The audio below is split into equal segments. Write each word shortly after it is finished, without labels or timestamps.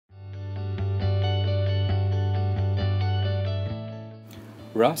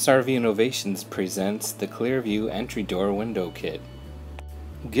Ross RV Innovations presents the Clearview Entry Door Window Kit.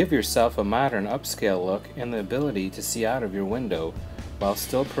 Give yourself a modern upscale look and the ability to see out of your window while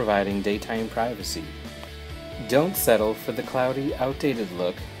still providing daytime privacy. Don't settle for the cloudy, outdated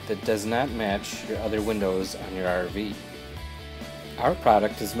look that does not match your other windows on your RV. Our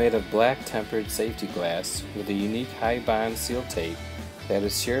product is made of black tempered safety glass with a unique high bond seal tape that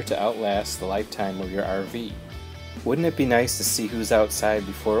is sure to outlast the lifetime of your RV. Wouldn't it be nice to see who's outside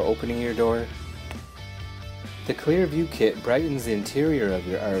before opening your door? The Clearview Kit brightens the interior of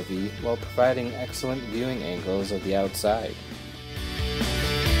your RV while providing excellent viewing angles of the outside.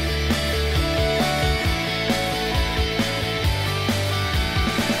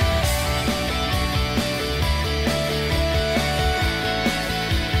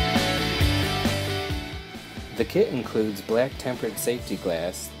 The kit includes black tempered safety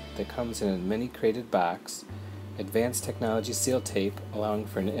glass that comes in a mini crated box, advanced technology seal tape allowing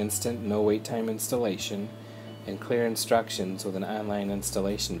for an instant no wait time installation, and clear instructions with an online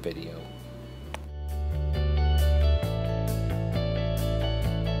installation video.